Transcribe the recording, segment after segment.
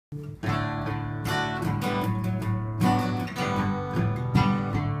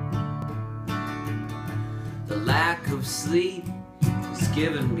of sleep is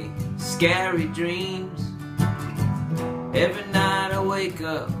giving me scary dreams. Every night I wake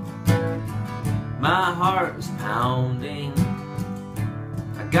up, my heart is pounding.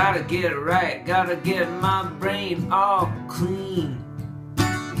 I gotta get it right, gotta get my brain all clean.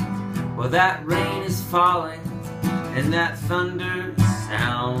 Well, that rain is falling and that thunder is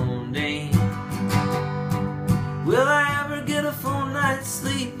sounding. Will I ever get a full night's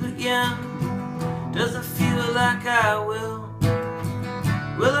sleep again? Doesn't feel like I will.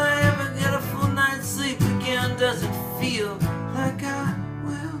 Will I ever get a full night's sleep again? Doesn't feel like I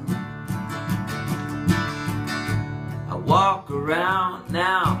will. I walk around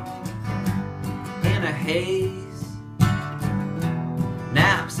now in a haze.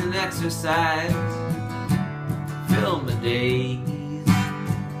 Naps and exercise fill my days.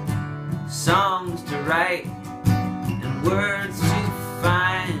 Songs to write and words to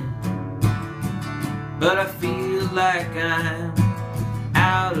find, but I feel like I'm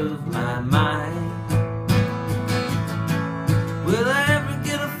out of my mind. Will I ever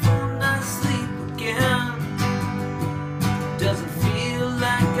get a full night's sleep again? Doesn't feel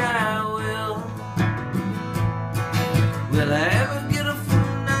like I will. Will I ever get a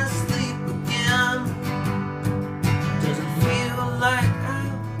full night's sleep again? Doesn't feel like I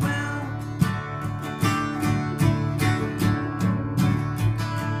will.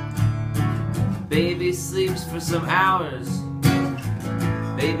 Baby sleeps for some hours.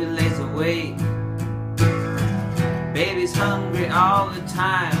 Baby lays awake. Baby's hungry all the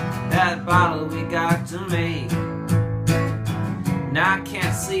time. That bottle we got to make. Now I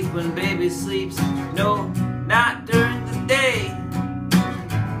can't sleep when baby sleeps. No, not during the day.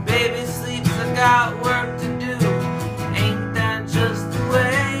 Baby sleeps, I got work to do. Ain't that just the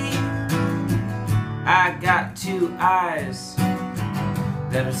way? I got two eyes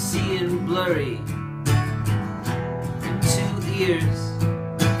that are seeing blurry, and two ears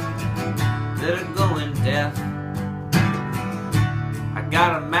that are going deaf. I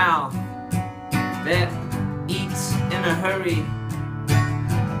got a mouth that eats in a hurry,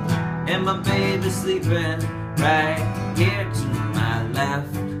 and my baby's sleeping right here to my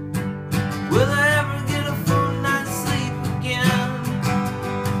left. Will I ever get a full night's sleep again?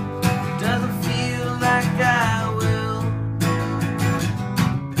 Doesn't feel like I will.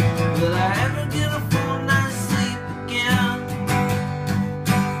 Will I ever get a full night's sleep again?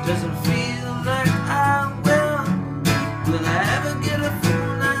 Doesn't feel like I will. Will I ever get a full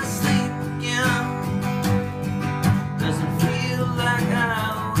night's sleep again? Doesn't feel like I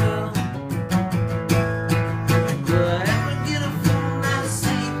will. Will I ever get a full night's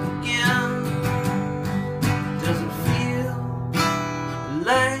sleep again? Doesn't feel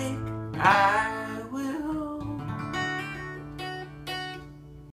like I